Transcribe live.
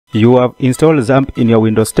You have installed XAMPP in your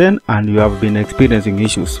Windows 10 and you have been experiencing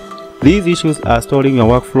issues. These issues are stalling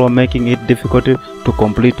your workflow, making it difficult to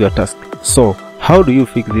complete your task. So, how do you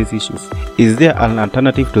fix these issues? Is there an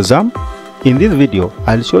alternative to XAMPP? In this video,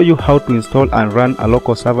 I'll show you how to install and run a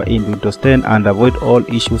local server in Windows 10 and avoid all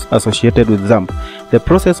issues associated with XAMPP. The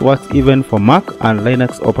process works even for Mac and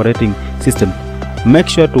Linux operating system. Make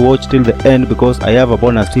sure to watch till the end because I have a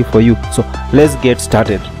bonus tip for you. So, let's get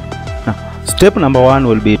started. Now, step number 1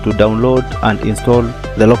 will be to download and install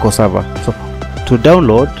the local server. So, to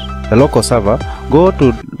download the local server, go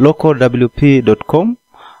to localwp.com.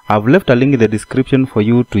 I've left a link in the description for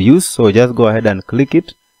you to use, so just go ahead and click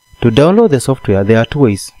it. To download the software, there are two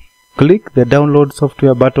ways. Click the download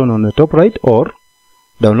software button on the top right or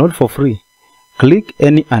download for free. Click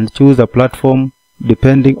any and choose a platform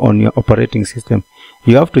depending on your operating system.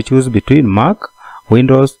 You have to choose between Mac,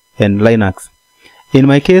 Windows and Linux. In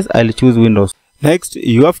my case, I'll choose Windows. Next,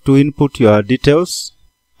 you have to input your details.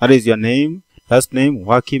 That is your name, last name,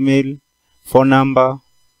 work email, phone number,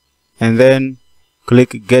 and then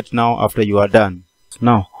click Get Now after you are done.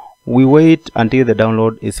 Now, we wait until the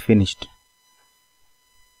download is finished.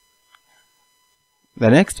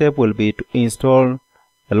 The next step will be to install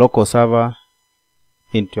the local server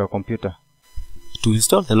into your computer. To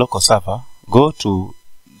install the local server, go to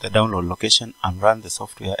the download location and run the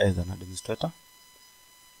software as an administrator.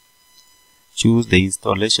 Choose the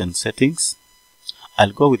installation settings.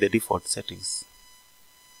 I'll go with the default settings.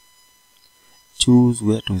 Choose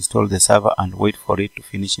where to install the server and wait for it to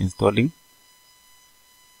finish installing.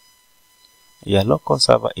 Your local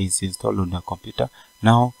server is installed on your computer.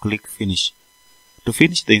 Now click Finish. To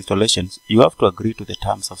finish the installations, you have to agree to the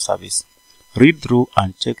terms of service. Read through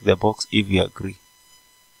and check the box if you agree.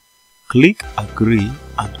 Click Agree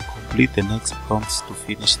and complete the next prompts to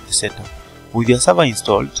finish the setup. With your server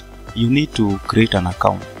installed, you need to create an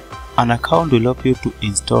account. An account will help you to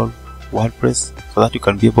install WordPress so that you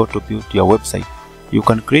can be able to build your website. You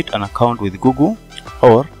can create an account with Google,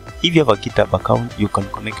 or if you have a GitHub account, you can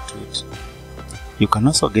connect to it. You can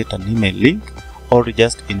also get an email link or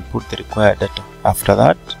just input the required data. After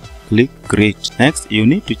that, click Create. Next, you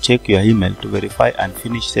need to check your email to verify and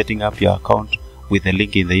finish setting up your account with the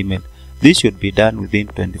link in the email. This should be done within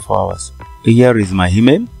 24 hours. Here is my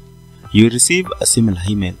email. You receive a similar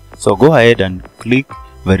email. So go ahead and click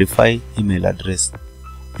Verify email address.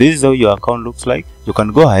 This is how your account looks like. You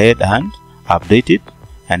can go ahead and update it,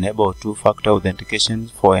 enable two-factor authentication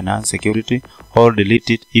for enhanced security, or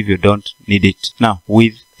delete it if you don't need it. Now,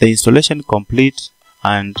 with the installation complete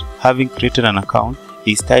and having created an account,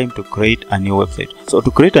 it's time to create a new website. So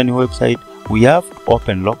to create a new website, we have to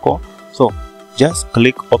open local. So just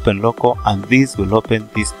click Open Local and this will open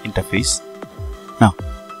this interface. Now,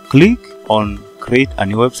 click on Create a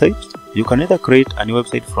new website. You can either create a new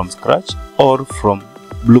website from scratch or from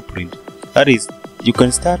blueprint. That is, you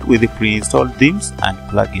can start with the pre-installed themes and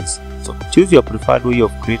plugins. So choose your preferred way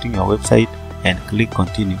of creating your website and click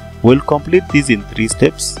Continue. We'll complete this in 3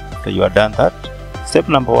 steps. After you are done that, step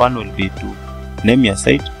number 1 will be to name your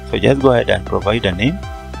site. So just go ahead and provide a name,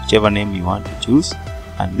 whichever name you want to choose,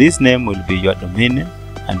 and this name will be your domain name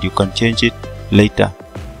and you can change it later.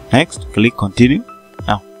 Next, click Continue.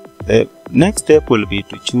 Now, the next step will be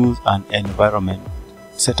to choose an environment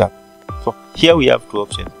setup. So here we have 2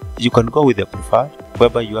 options. You can go with the preferred,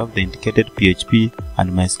 whereby you have the indicated PHP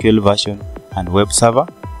and MySQL version and web server,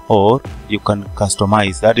 or you can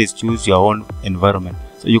customize, that is, choose your own environment.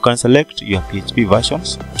 So you can select your PHP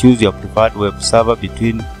versions, choose your preferred web server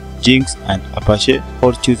between Jinx and Apache,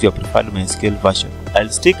 or choose your preferred MySQL version. I'll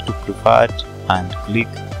stick to preferred and click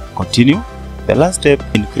Continue. The last step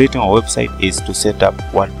in creating a website is to set up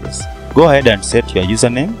WordPress. Go ahead and set your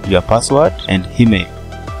username, your password and email.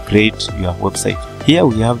 Create your website. Here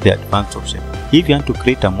we have the advanced option. If you want to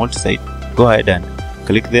create a multi-site, go ahead and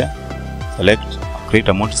click there, select create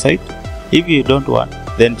a multi-site. If you don't want,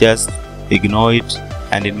 then just ignore it,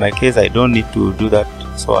 and in my case I don't need to do that,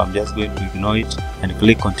 so I'm just going to ignore it and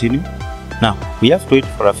click Continue. Now we have to wait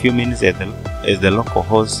for a few minutes as the local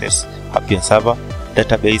host sets up your server,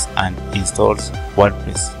 database and installs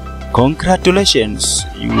WordPress. Congratulations,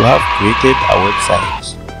 you have created a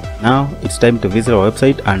website. Now it's time to visit our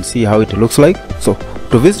website and see how it looks like. So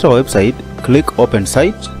to visit our website, click Open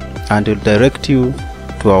Site and it will direct you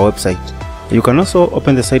to our website. You can also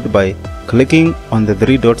open the site by clicking on the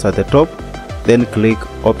 3 dots at the top, then click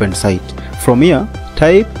Open Site. From here,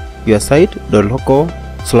 type your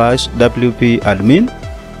site.local/wp-admin.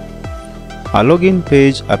 A login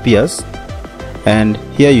page appears and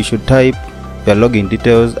here you should type your login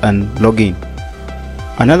details and login.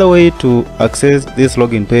 Another way to access this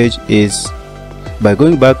login page is by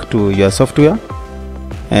going back to your software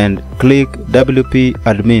and click WP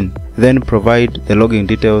admin, then provide the login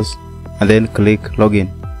details and then click login.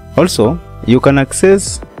 Also, you can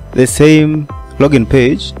access the same login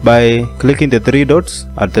page by clicking the three dots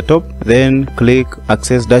at the top, then click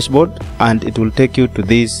access dashboard, and it will take you to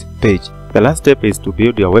this page. The last step is to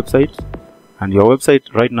build your website, and your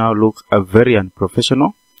website right now looks very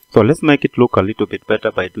unprofessional. So let's make it look a little bit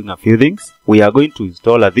better by doing a few things. We are going to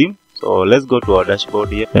install a theme. So let's go to our dashboard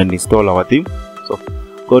here and install our theme. So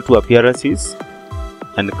go to appearances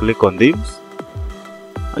and click on themes.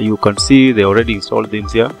 You can see the already installed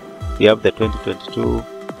themes here. We have the 2022,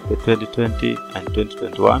 the 2020 and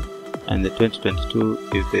 2021, and the 2022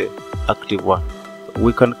 is the active one.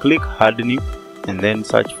 We can click add new and then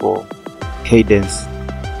search for Cadence.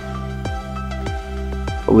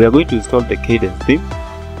 We are going to install the Cadence theme,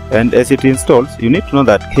 and as it installs, you need to know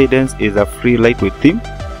that Cadence is a free lightweight theme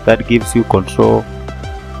that gives you control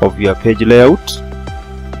of your page layout.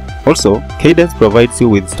 Also, Cadence provides you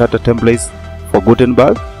with starter templates for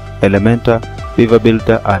Gutenberg, Elementor, Beaver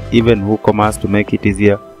Builder, and even WooCommerce to make it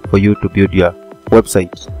easier for you to build your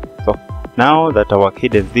website. So now that our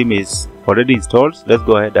Cadence theme is already installed, let's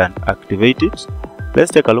go ahead and activate it.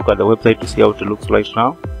 Let's take a look at the website to see how it looks like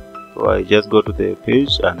now. So I just go to the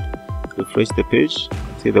page and refresh the page.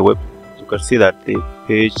 See the web. You can see that the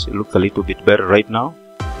page looks a little bit better right now,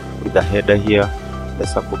 with the header here, the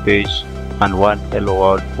sample page, and one hello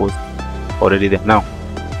world post already there. Now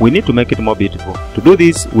we need to make it more beautiful. To do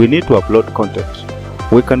this, we need to upload content.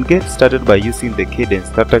 We can get started by using the Cadence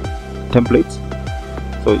starter templates.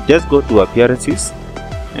 So just go to appearances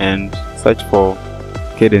and search for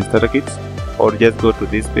Cadence starter kits, or just go to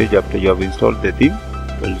this page after you have installed the theme.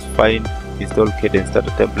 You'll find install Cadence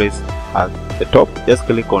starter templates at the top. Just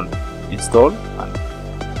click on install and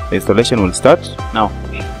the installation will start. Now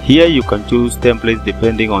here you can choose templates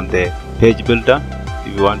depending on the page builder.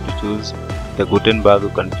 If you want to choose the Gutenberg, you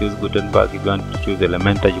can choose Gutenberg. If you want to choose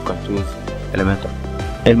Elementor, you can choose Elementor.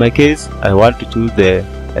 In my case, I want to choose the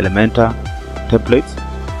Elementor templates,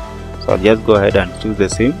 so I'll just go ahead and choose the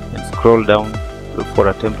same and scroll down, look for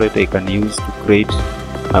a template I can use to create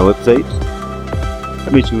my website.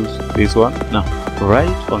 Let me choose this one. Now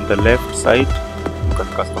right on the left side, you can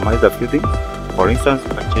customize a few things. For instance, you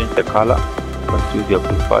can change the color, you can choose your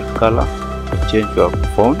preferred color, you can change your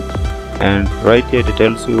font, and right here it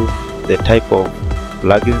tells you the type of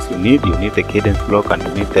plugins you need. You need the Cadence block and you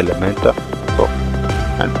need the Elementor. So,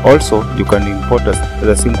 and also you can import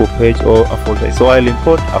a single page or a full site. So I'll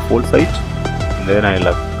import a full site, and then I'll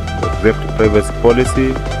accept privacy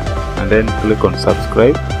policy, and then click on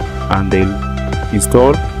subscribe, and they'll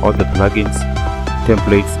install all the plugins,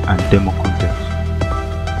 templates, and demo content.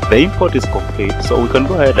 The import is complete, so we can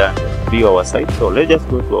go ahead and view our site. So let's just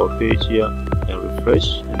go to our page here and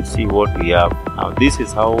refresh and see what we have. Now this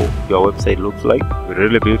is how your website looks like.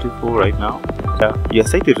 Really beautiful right now. Your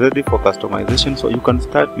site is ready for customization, so you can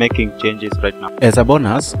start making changes right now. As a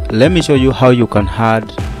bonus, let me show you how you can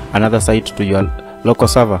add another site to your local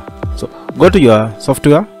server. So go to your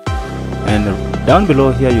software, and down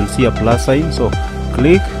below here you'll see a plus sign. So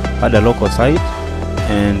click add a local site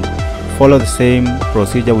and follow the same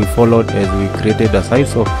procedure we followed as we created a site.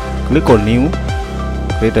 So click on new,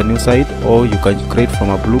 create a new site, or you can create from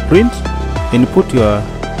a blueprint. Input your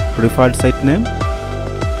preferred site name.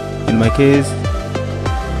 In my case,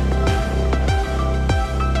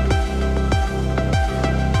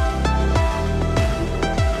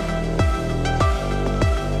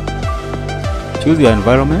 choose your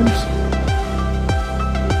environment,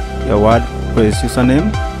 your WordPress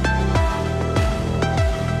username,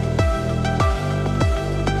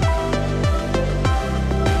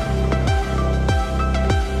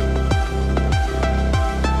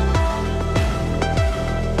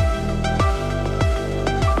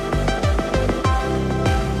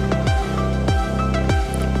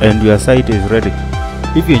 and your site is ready.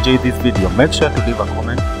 If you enjoyed this video, make sure to leave a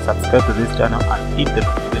comment, subscribe to this channel, and hit the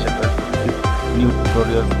notification bell to receive new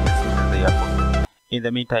tutorials as soon as they are posted. In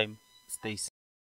the meantime, stay safe.